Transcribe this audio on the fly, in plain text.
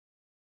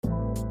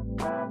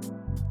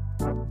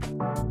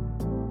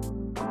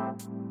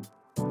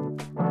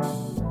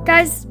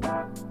Guys,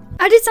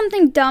 I did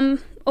something dumb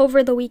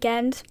over the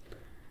weekend.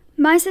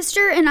 My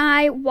sister and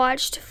I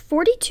watched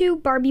 42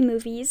 Barbie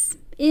movies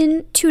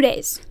in 2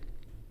 days.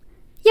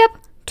 Yep,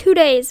 2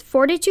 days,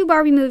 42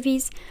 Barbie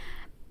movies.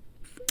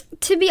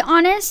 To be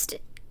honest,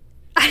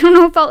 I don't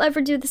know if I'll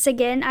ever do this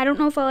again. I don't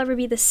know if I'll ever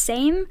be the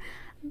same,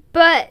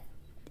 but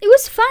it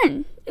was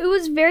fun. It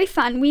was very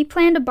fun. We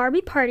planned a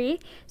Barbie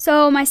party,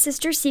 so my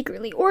sister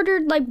secretly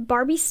ordered like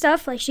Barbie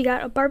stuff. Like she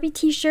got a Barbie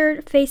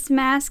t-shirt, face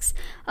masks,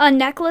 a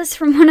necklace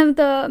from one of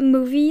the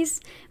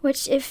movies,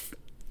 which if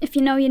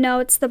you know, you know.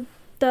 It's the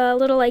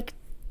little like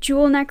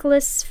jewel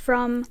necklace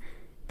from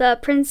The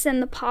Prince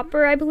and the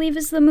Pauper, I believe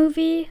is the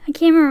movie. I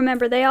can't even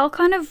remember. They all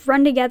kind of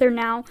run together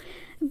now,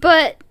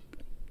 but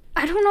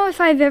I don't know if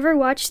I've ever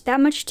watched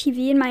that much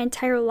TV in my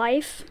entire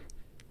life,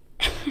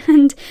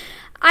 and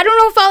I don't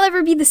know if I'll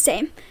ever be the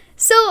same.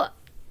 So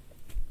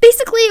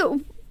basically,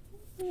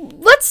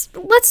 let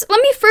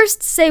me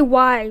first say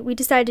why we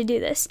decided to do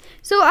this.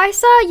 So I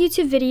saw a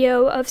YouTube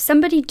video of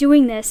somebody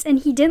doing this, and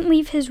he didn't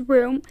leave his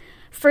room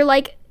for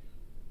like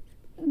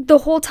the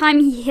whole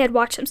time he had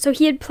watched them. So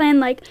he had planned,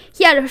 like,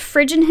 he had a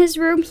fridge in his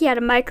room, he had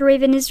a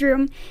microwave in his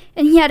room,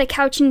 and he had a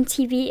couch and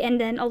TV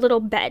and then a little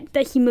bed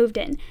that he moved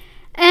in.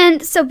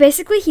 And so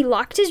basically he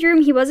locked his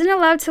room. He wasn't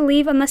allowed to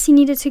leave unless he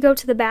needed to go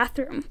to the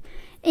bathroom.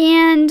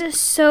 And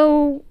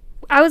so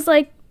I was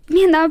like,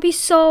 man, that would be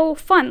so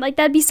fun. Like,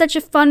 that'd be such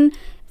a fun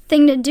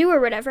thing to do or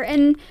whatever.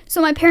 And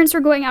so my parents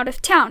were going out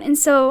of town. And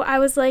so I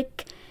was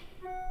like,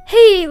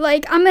 hey,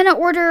 like, I'm going to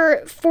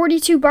order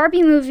 42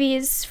 Barbie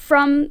movies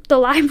from the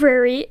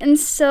library. And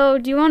so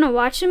do you want to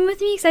watch them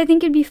with me? Because I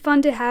think it'd be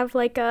fun to have,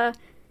 like, a,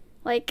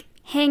 like,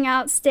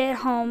 hangout,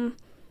 stay-at-home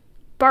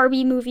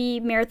Barbie movie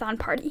marathon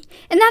party.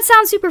 And that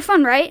sounds super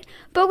fun, right?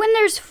 But when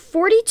there's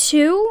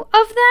 42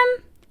 of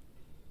them,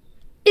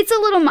 it's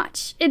a little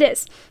much. It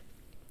is.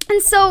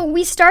 And so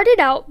we started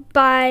out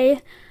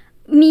by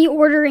me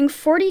ordering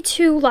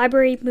 42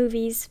 library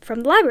movies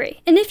from the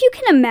library. And if you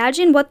can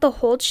imagine what the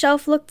hold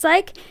shelf looked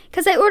like,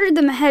 because I ordered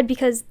them ahead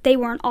because they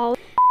weren't all...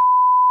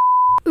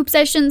 Oops,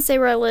 I shouldn't say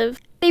where I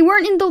live. They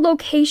weren't in the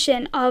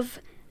location of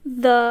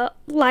the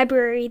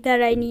library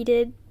that I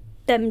needed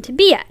them to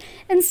be at.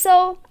 And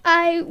so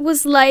I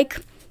was like,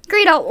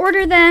 great, I'll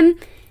order them.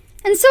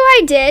 And so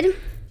I did.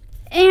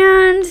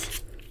 And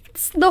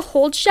the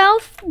hold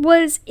shelf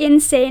was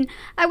insane.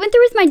 I went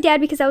there with my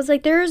dad because I was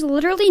like, there is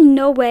literally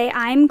no way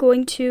I'm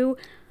going to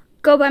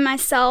go by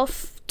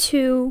myself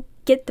to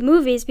get the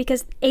movies,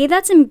 because A,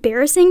 that's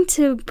embarrassing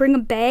to bring a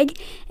bag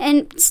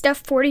and stuff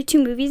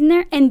 42 movies in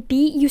there, and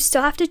B, you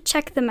still have to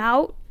check them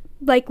out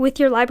like with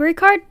your library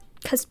card,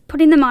 because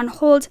putting them on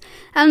hold,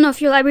 I don't know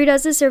if your library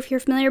does this or if you're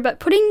familiar, but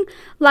putting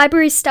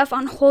library stuff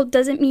on hold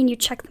doesn't mean you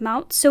check them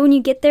out. So when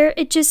you get there,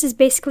 it just is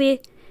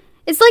basically,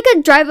 it's like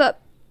a drive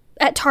up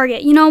at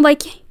Target, you know,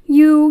 like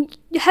you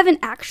haven't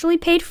actually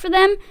paid for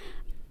them,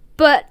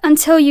 but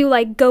until you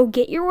like go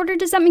get your order,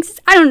 does that make sense?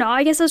 I don't know.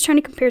 I guess I was trying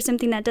to compare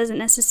something that doesn't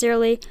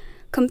necessarily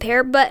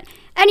compare, but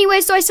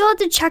anyway, so I still have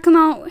to check them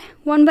out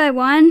one by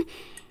one.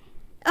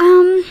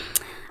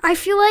 I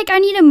feel like I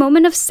need a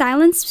moment of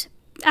silence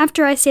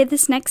after I say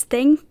this next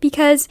thing,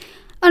 because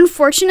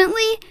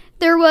unfortunately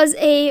there was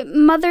a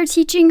mother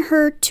teaching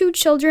her 2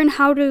 children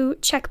how to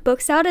check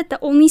books out at the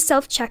only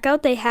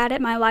self-checkout they had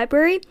at my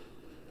library.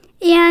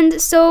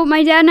 And so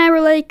my dad and I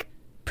were like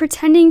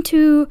pretending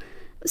to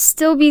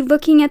still be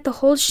looking at the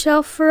hold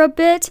shelf for a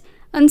bit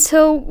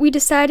until we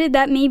decided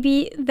that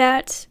maybe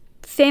that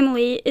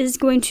family is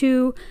going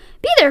to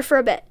be there for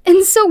a bit.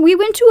 And so we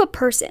went to a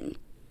person.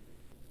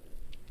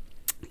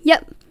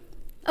 Yep,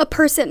 a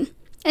person.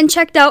 And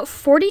checked out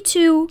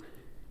 42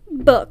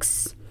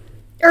 books,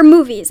 or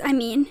movies, I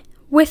mean,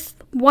 with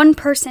one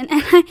person.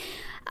 And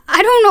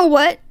I don't know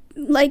what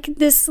like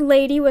this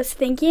lady was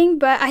thinking,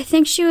 but I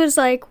think she was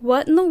like,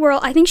 what in the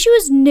world? I think she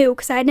was new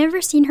because I had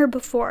never seen her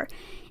before,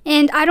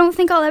 and I don't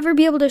think I'll ever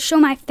be able to show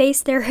my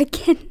face there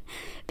again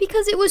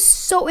because it was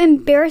so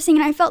embarrassing,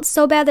 and I felt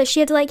so bad that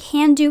she had to like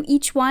hand do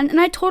each one, and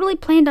I totally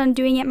planned on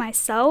doing it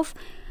myself,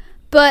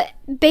 but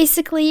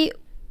basically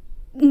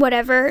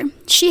whatever,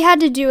 she had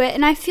to do it,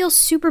 and I feel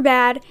super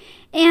bad.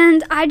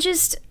 And I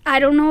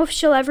don't know if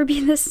she'll ever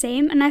be the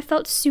same, and I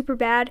felt super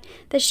bad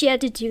that she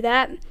had to do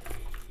that.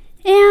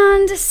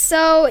 And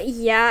so,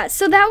 yeah,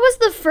 so that was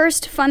the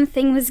first fun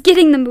thing, was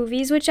getting the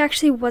movies, which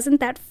actually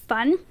wasn't that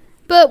fun.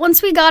 But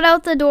once we got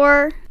out the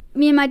door,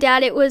 me and my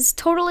dad, it was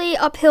totally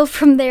uphill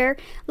from there.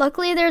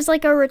 Luckily, there's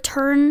like a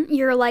return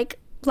your like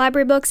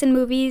library books and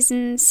movies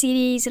and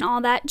CDs and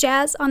all that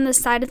jazz on the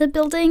side of the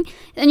building,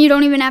 and you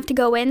don't even have to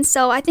go in.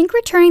 So I think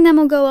returning them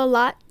will go a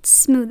lot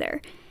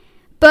smoother.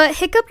 But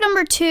hiccup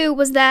number 2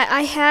 was that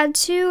I had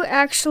to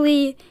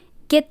actually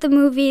get the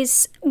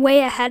movies way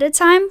ahead of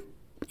time.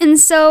 And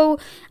so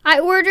I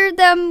ordered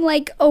them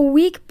like a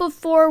week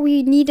before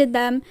we needed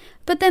them,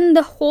 but then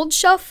the hold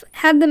shelf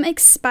had them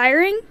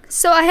expiring,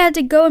 so I had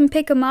to go and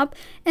pick them up.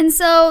 And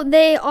so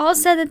they all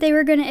said that they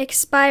were going to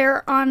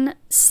expire on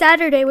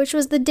Saturday, which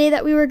was the day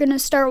that we were going to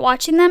start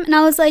watching them. And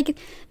I was like,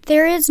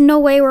 there is no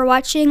way we're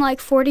watching like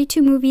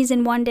 42 movies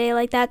in one day.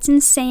 Like, that's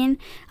insane.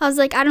 I was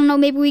like, I don't know,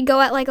 maybe we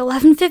go at like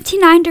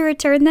 11:59 to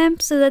return them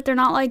so that they're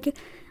not like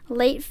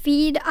late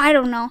feed. I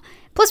don't know.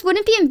 Plus,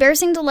 wouldn't it be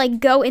embarrassing to like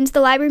go into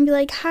the library and be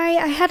like, hi,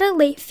 I had a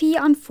late fee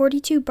on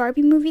 42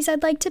 Barbie movies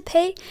I'd like to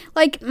pay?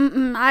 Like,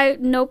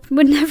 nope,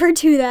 would never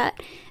do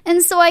that.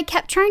 And so I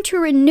kept trying to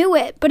renew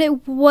it, but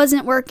it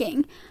wasn't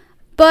working.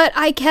 But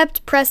I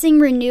kept pressing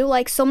renew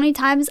like so many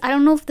times. I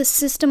don't know if the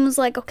system was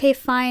like, okay,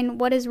 fine,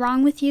 what is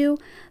wrong with you?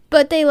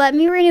 But they let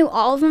me renew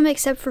all of them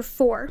except for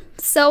 4.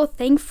 So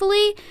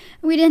thankfully,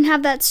 we didn't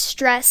have that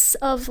stress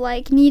of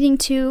like needing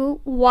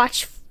to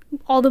watch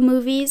all the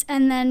movies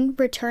and then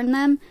return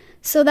them.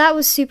 So that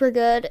was super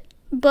good.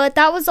 But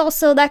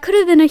that could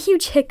have been a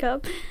huge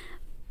hiccup.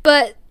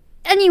 But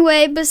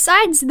anyway,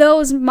 besides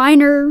those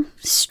minor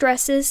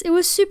stresses, it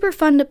was super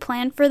fun to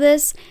plan for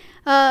this.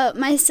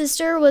 My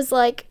sister was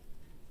like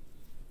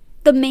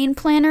the main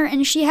planner,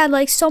 and she had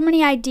like so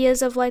many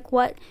ideas of like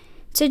what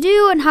to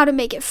do and how to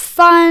make it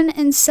fun.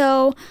 And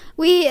so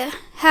we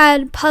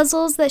had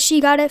puzzles that she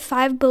got at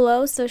Five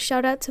Below. So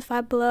shout out to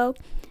Five Below.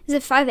 Is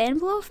it Five and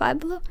Below? Five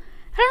Below?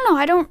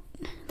 I don't know.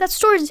 That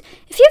store is,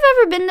 if you've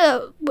ever been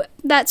to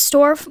that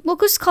store, we'll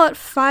just call it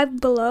Five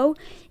Below.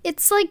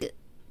 It's like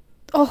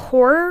a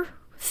horror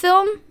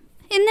film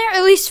in there,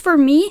 at least for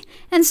me.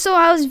 And so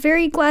I was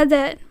very glad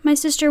that my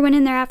sister went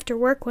in there after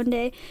work one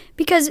day,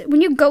 because when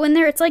you go in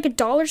there, it's like a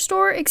dollar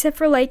store, except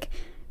for like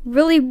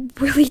really,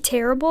 really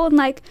terrible, and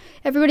like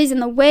everybody's in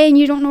the way and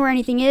you don't know where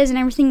anything is and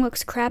everything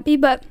looks crappy.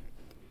 But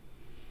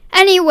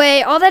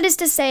anyway, all that is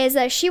to say is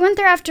that she went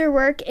there after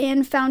work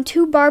and found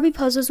 2 Barbie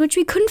puzzles, which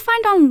we couldn't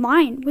find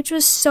online, which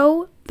was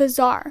so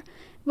bizarre.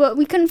 But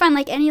we couldn't find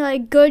like any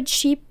like good,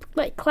 cheap,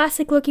 like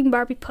classic looking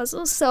Barbie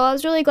puzzles. So I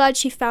was really glad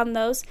she found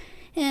those.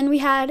 And we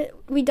had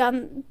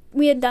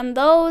done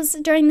those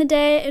during the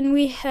day, and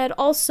we had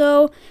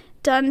also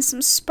done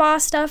some spa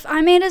stuff.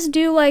 I made us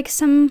do like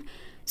some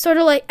sort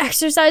of like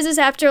exercises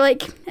after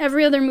like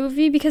every other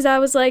movie, because I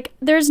was like,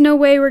 there's no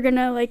way we're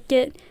gonna like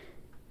get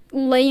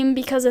lame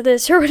because of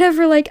this or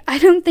whatever. Like, I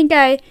don't think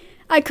I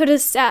could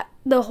have sat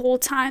the whole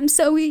time.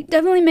 So we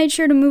definitely made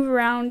sure to move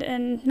around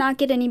and not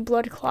get any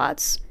blood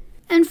clots.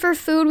 And for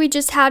food, we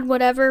just had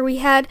whatever.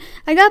 I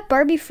got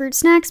Barbie fruit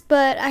snacks,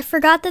 but I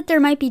forgot that there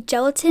might be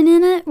gelatin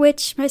in it,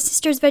 which my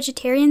sister's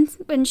vegetarian,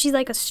 and she's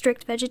like a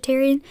strict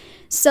vegetarian.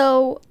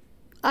 So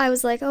I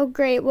was like, oh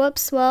great,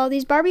 whoops, well,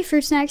 these Barbie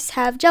fruit snacks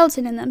have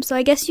gelatin in them, so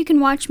I guess you can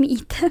watch me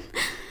eat them.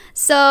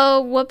 So,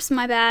 whoops,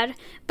 my bad.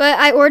 But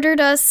I ordered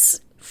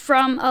us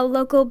from a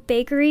local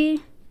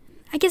bakery.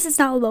 I guess it's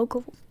not a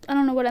local, I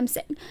don't know what I'm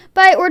saying.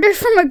 But I ordered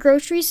from a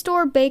grocery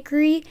store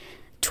bakery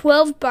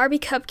 12 Barbie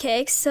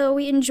cupcakes, so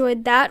we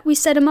enjoyed that. We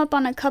set them up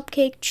on a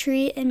cupcake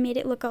tree and made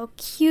it look all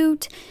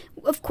cute.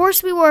 Of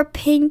course, we wore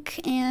pink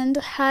and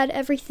had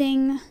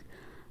everything,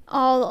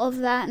 all of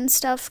that and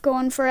stuff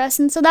going for us.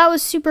 And so that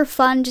was super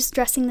fun, just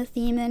dressing the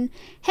theme and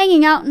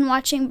hanging out and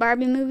watching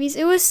Barbie movies.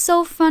 It was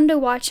so fun to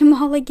watch them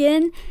all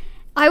again.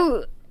 I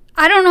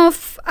don't know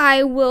if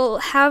I will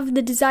have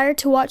the desire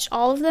to watch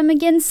all of them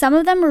again. Some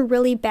of them were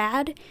really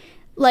bad.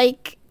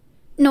 Like,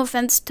 no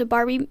offense to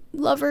Barbie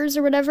lovers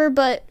or whatever,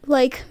 but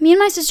like, me and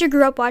my sister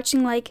grew up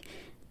watching like,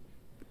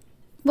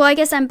 well, I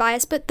guess I'm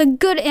biased, but the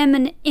good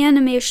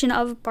animation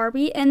of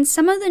Barbie, and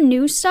some of the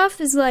new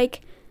stuff is like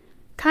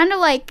kind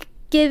of like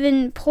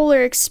given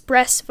Polar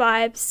Express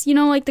vibes, you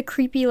know, like the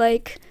creepy,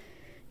 like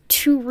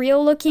too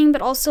real looking,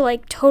 but also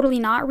like totally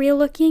not real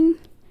looking.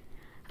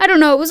 I don't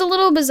know, it was a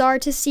little bizarre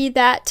to see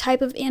that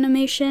type of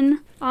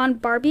animation on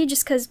Barbie,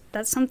 just because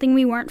that's something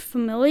we weren't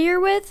familiar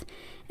with.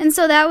 And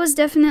so that was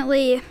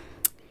definitely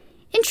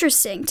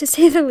interesting, to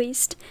say the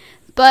least.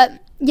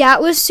 But yeah,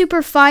 it was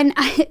super fun.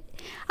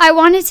 I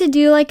wanted to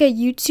do like a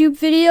YouTube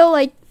video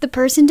like the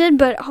person did,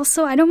 but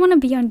also I don't want to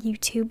be on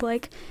YouTube.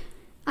 Like,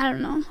 I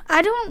don't know.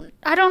 I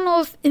don't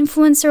know if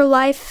influencer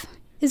life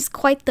is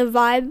quite the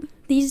vibe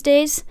these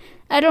days.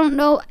 I don't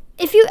know.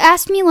 If you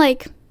asked me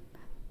like,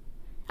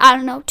 I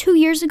don't know, 2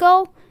 years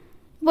ago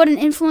what an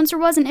influencer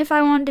was and if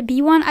I wanted to be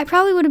one, I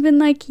probably would have been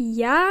like,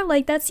 yeah,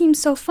 like that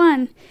seems so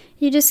fun.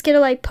 You just get to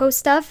like post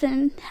stuff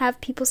and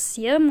have people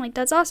see them, like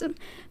that's awesome.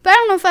 But I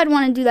don't know if I'd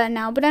want to do that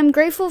now, but I'm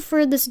grateful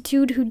for this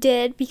dude who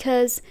did,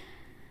 because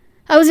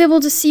I was able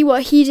to see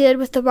what he did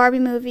with the Barbie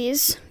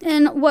movies.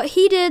 And what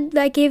he did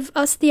that gave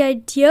us the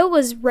idea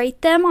was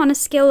rate them on a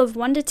scale of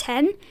 1 to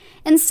 10.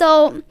 And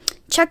so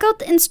check out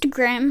the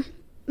Instagram,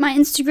 my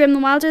Instagram,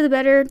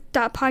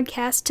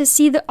 thewilderthebetter.podcast, to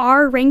see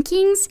our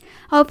rankings.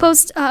 I'll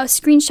post a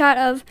screenshot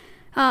of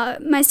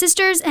my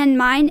sister's and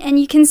mine, and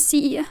you can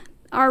see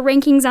our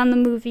rankings on the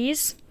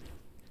movies.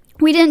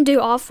 We didn't do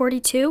all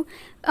 42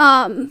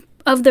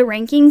 of the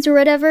rankings or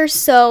whatever,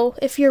 so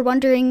if you're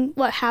wondering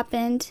what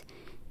happened,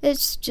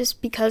 It's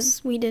just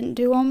because we didn't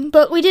do them,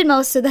 but we did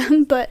most of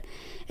them. But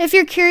if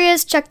you're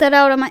curious, check that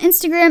out on my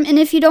Instagram. And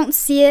if you don't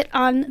see it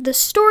on the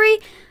story,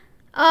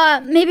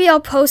 maybe I'll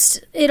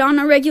post it on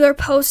a regular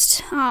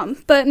post.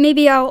 But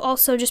maybe I'll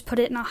also just put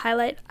it in a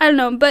highlight. I don't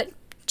know, but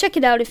check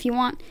it out if you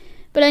want.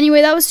 But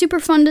anyway, that was super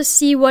fun to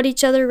see what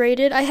each other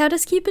rated. I had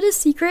us keep it a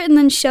secret and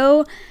then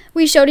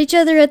we showed each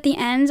other at the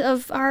end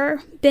of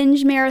our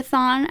binge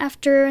marathon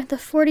after the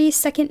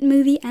 40-second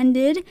movie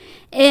ended.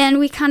 And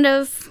we kind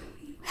of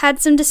had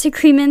some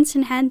disagreements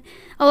and had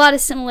a lot of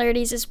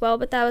similarities as well,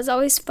 but that was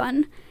always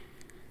fun.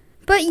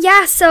 But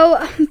yeah, so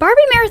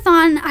Barbie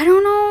Marathon, I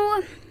don't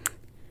know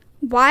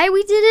why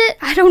we did it.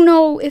 I don't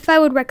know if I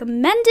would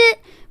recommend it,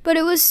 but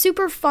it was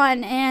super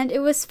fun, and it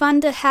was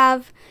fun to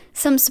have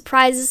some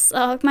surprises.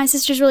 My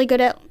sister's really good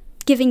at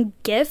giving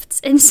gifts,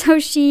 and so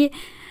she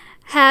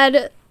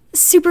had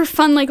super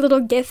fun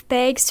little gift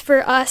bags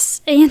for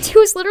us, and it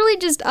was literally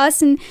just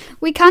us, and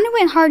we kind of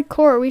went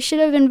hardcore. We should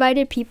have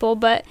invited people,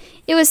 but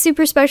it was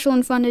super special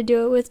and fun to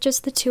do it with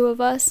just the two of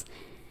us.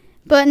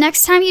 But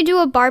next time you do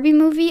a Barbie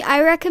movie,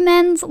 I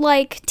recommend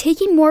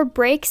taking more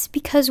breaks,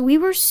 because we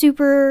were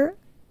super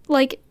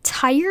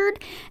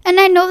tired. And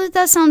I know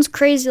that sounds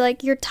crazy,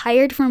 you're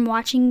tired from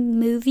watching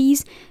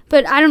movies,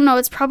 but I don't know,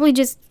 it's probably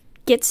just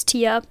gets to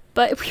you.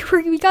 But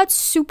we got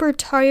super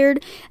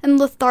tired and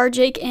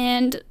lethargic,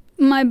 and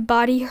my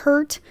body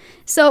hurt.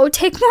 So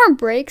take more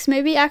breaks,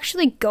 maybe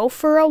actually go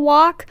for a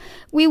walk.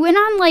 We went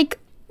on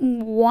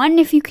one,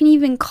 if you can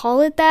even call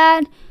it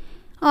that.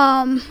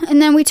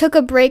 And then we took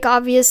a break,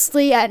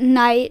 obviously, at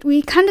night.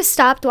 We kind of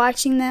stopped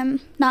watching them.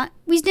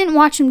 We didn't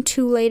watch them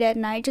too late at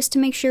night, just to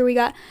make sure we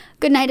got a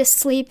good night of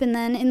sleep. And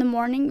then in the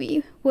morning,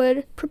 we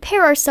would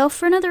prepare ourselves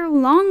for another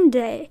long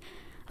day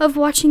of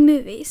watching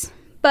movies.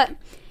 But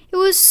it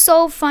was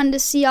so fun to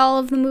see all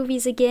of the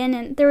movies again.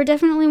 And there were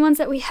definitely ones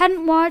that we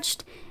hadn't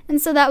watched.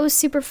 And so that was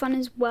super fun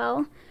as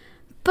well.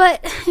 But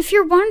if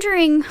you're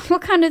wondering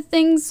what kind of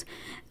things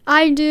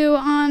I do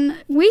on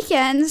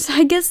weekends,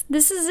 I guess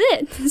this is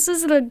it. This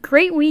is a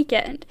great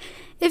weekend.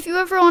 If you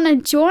ever want to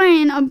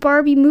join a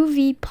Barbie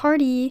movie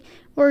party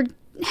or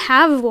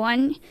have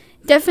one,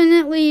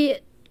 definitely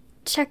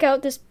check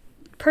out this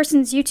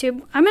person's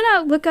YouTube. I'm going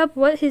to look up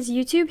what his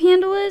YouTube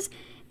handle is,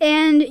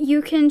 and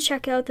you can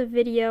check out the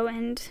video.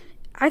 And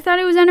I thought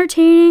it was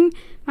entertaining.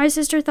 My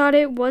sister thought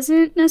it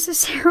wasn't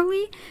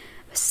necessarily.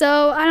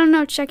 So, I don't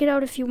know, check it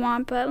out if you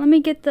want, but let me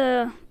get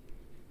the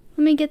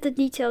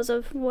details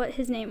of what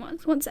his name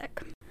was. One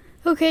sec.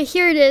 Okay,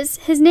 here it is.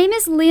 His name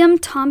is Liam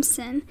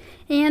Thompson,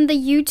 and the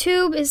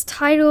YouTube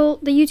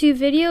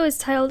video is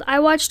titled, I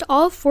watched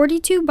all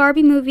 42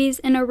 Barbie movies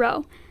in a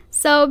row.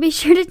 So be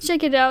sure to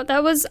check it out.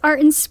 That was our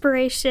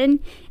inspiration.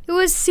 It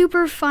was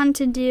super fun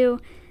to do,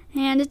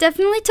 and it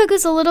definitely took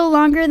us a little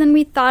longer than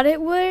we thought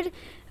it would.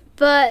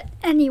 But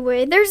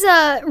anyway, there's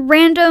a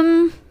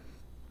random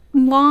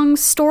long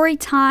story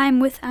time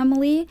with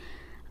Emily,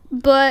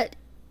 but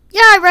yeah,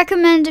 I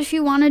recommend if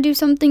you want to do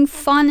something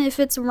fun, if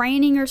it's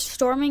raining or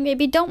storming,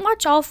 maybe don't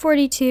watch all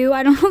 42.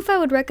 I don't know if I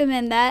would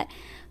recommend that,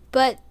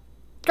 but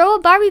throw a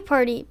Barbie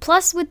party.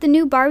 Plus, with the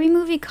new Barbie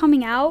movie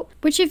coming out,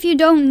 which if you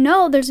don't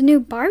know, there's a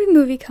new Barbie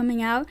movie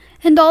coming out,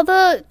 and all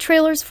the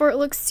trailers for it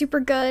look super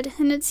good,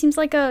 and it seems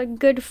like a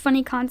good,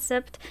 funny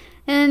concept.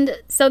 And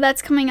so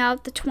that's coming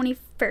out the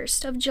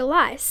 21st of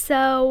July,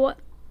 so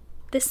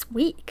this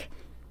week.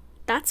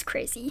 That's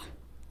crazy.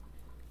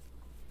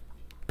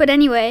 But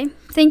anyway,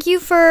 thank you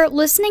for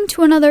listening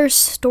to another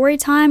story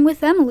time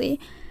with Emily.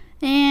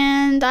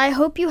 And I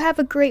hope you have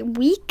a great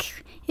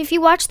week. If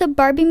you watch the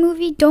Barbie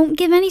movie, don't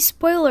give any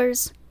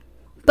spoilers.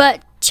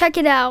 But check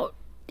it out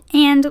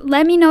and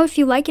let me know if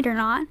you like it or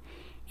not.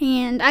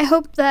 And I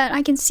hope that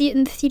I can see it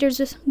in the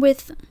theaters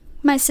with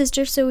my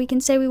sister so we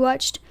can say we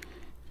watched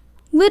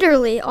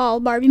literally all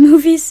Barbie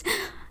movies.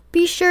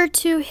 Be sure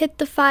to hit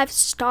the 5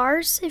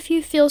 stars if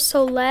you feel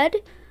so led.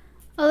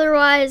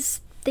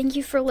 Otherwise, thank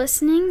you for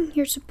listening.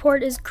 Your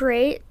support is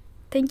great.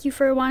 Thank you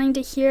for wanting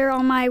to hear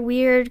all my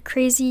weird,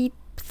 crazy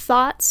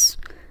thoughts.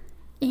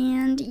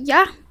 And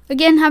yeah,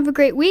 again, have a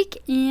great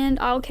week, and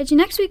I'll catch you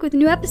next week with a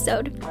new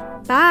episode.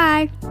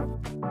 Bye!